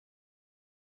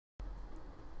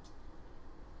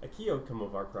A key outcome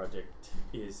of our project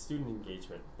is student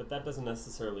engagement, but that doesn't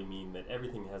necessarily mean that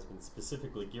everything has been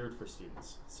specifically geared for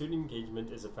students. Student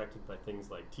engagement is affected by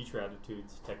things like teacher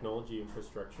attitudes, technology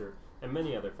infrastructure, and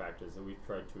many other factors that we've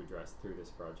tried to address through this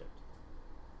project.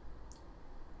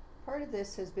 Part of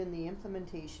this has been the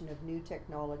implementation of new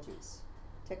technologies.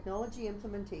 Technology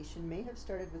implementation may have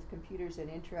started with computers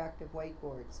and interactive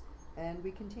whiteboards, and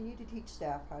we continue to teach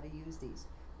staff how to use these.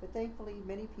 But thankfully,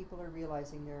 many people are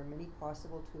realizing there are many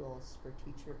possible tools for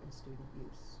teacher and student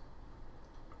use.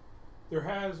 There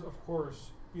has, of course,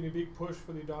 been a big push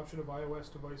for the adoption of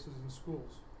iOS devices in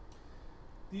schools.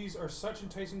 These are such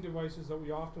enticing devices that we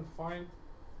often find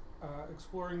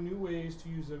exploring new ways to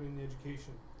use them in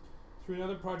education. Through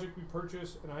another project, we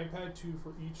purchased an iPad 2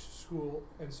 for each school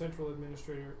and central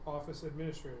office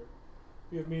administrator.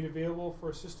 We have made available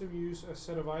for system use a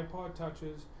set of iPod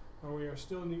Touches, and we are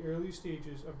still in the early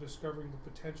stages of discovering the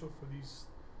potential for these.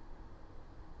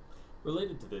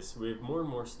 Related to this, we have more and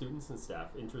more students and staff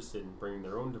interested in bringing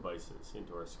their own devices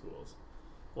into our schools.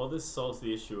 While this solves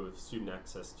the issue of student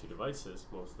access to devices,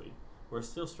 mostly, we're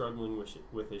still struggling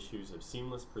with issues of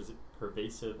seamless,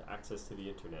 pervasive access to the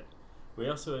internet. We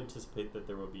also anticipate that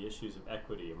there will be issues of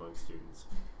equity among students.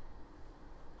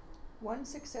 One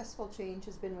successful change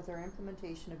has been with our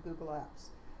implementation of Google Apps.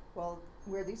 Well,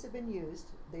 where these have been used,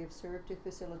 they have served to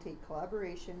facilitate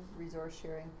collaboration, resource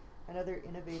sharing, and other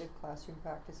innovative classroom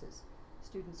practices.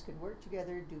 Students can work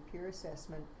together, do peer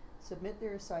assessment, submit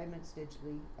their assignments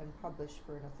digitally, and publish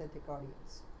for an authentic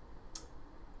audience.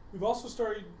 We've also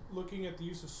started looking at the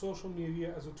use of social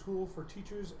media as a tool for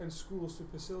teachers and schools to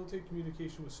facilitate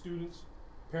communication with students,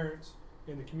 parents,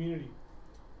 and the community.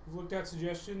 We've looked at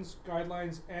suggestions,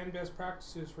 guidelines, and best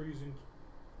practices for using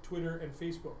Twitter and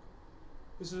Facebook.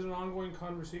 This is an ongoing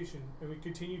conversation, and we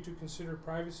continue to consider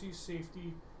privacy,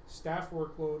 safety, staff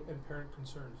workload, and parent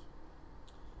concerns.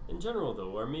 In general,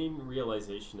 though, our main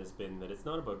realization has been that it's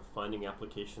not about finding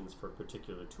applications for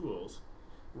particular tools.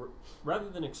 Rather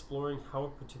than exploring how a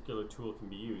particular tool can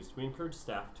be used, we encourage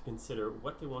staff to consider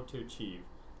what they want to achieve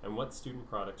and what student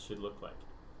products should look like.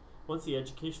 Once the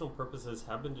educational purposes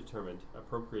have been determined,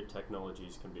 appropriate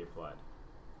technologies can be applied.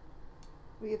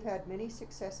 We have had many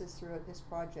successes throughout this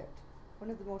project. One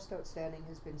of the most outstanding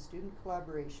has been student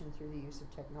collaboration through the use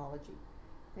of technology.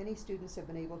 Many students have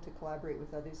been able to collaborate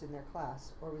with others in their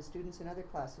class or with students in other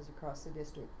classes across the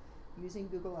district using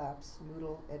Google Apps,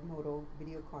 Moodle, Edmodo,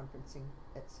 video conferencing,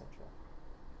 etc.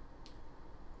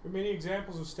 There are many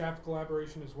examples of staff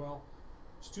collaboration as well.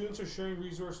 Students are sharing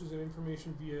resources and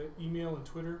information via email and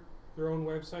Twitter, their own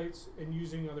websites, and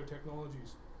using other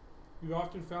technologies. We've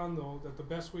often found, though, that the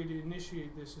best way to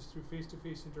initiate this is through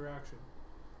face-to-face interaction.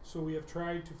 So we have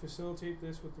tried to facilitate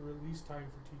this with the release time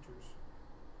for teachers.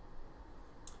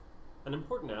 An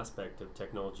important aspect of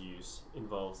technology use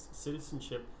involves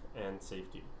citizenship and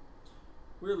safety.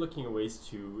 We're looking at ways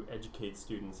to educate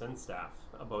students and staff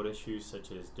about issues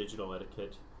such as digital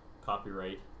etiquette,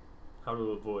 copyright, how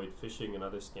to avoid phishing and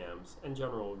other scams, and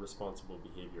general responsible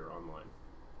behavior online.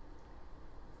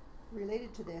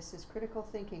 Related to this is critical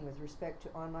thinking with respect to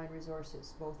online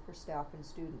resources, both for staff and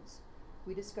students.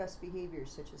 We discuss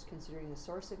behaviors such as considering the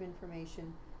source of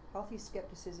information, healthy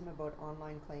skepticism about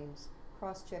online claims,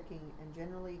 cross-checking, and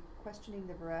generally questioning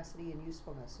the veracity and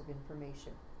usefulness of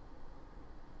information.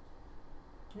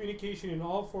 Communication in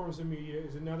all forms of media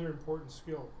is another important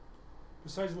skill.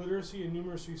 Besides literacy and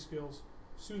numeracy skills,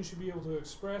 students should be able to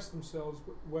express themselves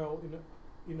well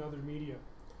in other media.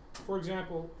 For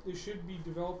example, they should be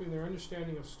developing their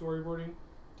understanding of storyboarding,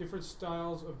 different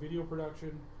styles of video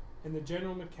production, and the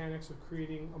general mechanics of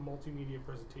creating a multimedia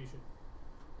presentation.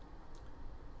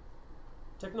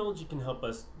 Technology can help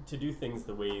us to do things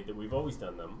the way that we've always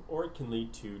done them, or it can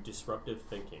lead to disruptive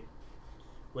thinking.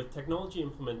 With technology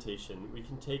implementation, we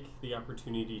can take the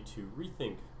opportunity to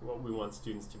rethink what we want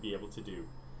students to be able to do.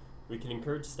 We can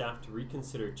encourage staff to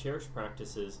reconsider cherished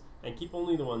practices and keep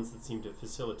only the ones that seem to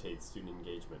facilitate student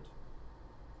engagement.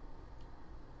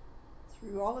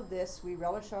 Through all of this, we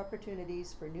relish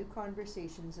opportunities for new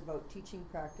conversations about teaching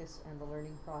practice and the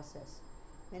learning process.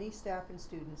 Many staff and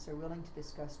students are willing to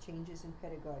discuss changes in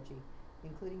pedagogy,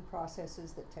 including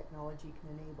processes that technology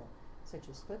can enable, such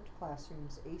as flipped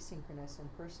classrooms, asynchronous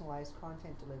and personalized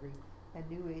content delivery, and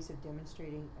new ways of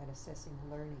demonstrating and assessing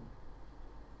learning.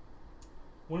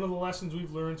 One of the lessons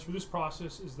we've learned through this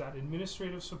process is that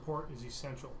administrative support is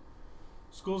essential.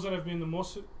 Schools that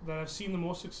have seen the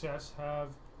most success have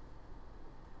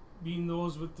been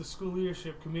those with the school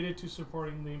leadership committed to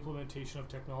supporting the implementation of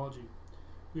technology.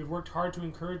 We have worked hard to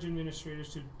encourage administrators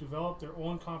to develop their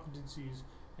own competencies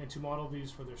and to model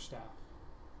these for their staff.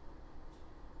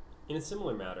 In a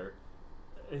similar matter,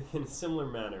 in a similar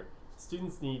manner,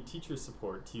 students need teacher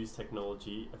support to use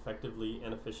technology effectively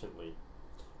and efficiently.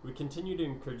 We continue to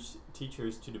encourage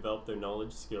teachers to develop their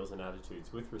knowledge, skills, and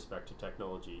attitudes with respect to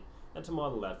technology and to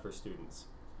model that for students.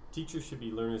 Teachers should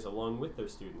be learners along with their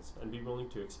students and be willing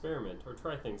to experiment or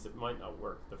try things that might not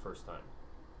work the first time.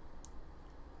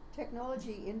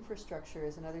 Technology infrastructure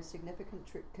is another significant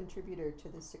contributor to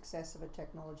the success of a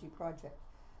technology project.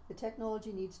 The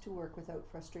technology needs to work without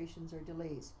frustrations or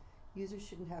delays. Users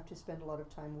shouldn't have to spend a lot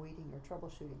of time waiting or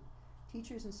troubleshooting.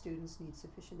 Teachers and students need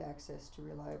sufficient access to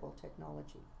reliable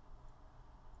technology.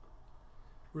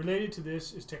 Related to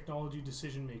this is technology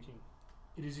decision making.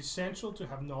 It is essential to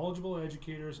have knowledgeable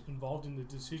educators involved in the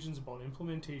decisions about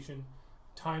implementation,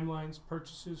 timelines,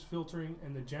 purchases, filtering,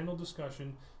 and the general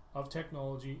discussion of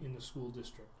technology in the school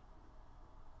district.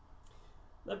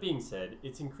 That being said,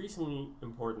 it's increasingly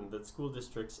important that school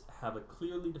districts have a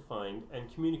clearly defined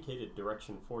and communicated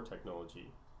direction for technology.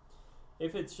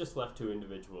 If it's just left to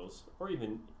individuals, or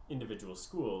even individual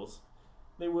schools,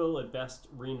 they will at best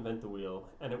reinvent the wheel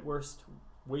and at worst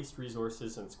waste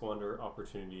resources and squander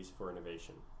opportunities for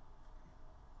innovation.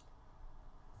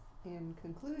 In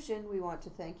conclusion, we want to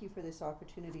thank you for this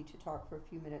opportunity to talk for a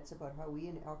few minutes about how we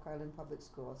in Elk Island Public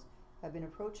Schools have been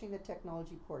approaching the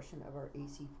technology portion of our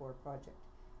AC4 project.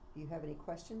 If you have any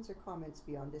questions or comments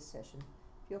beyond this session,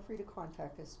 feel free to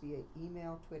contact us via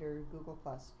email, Twitter, Google+,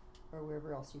 or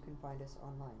wherever else you can find us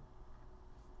online.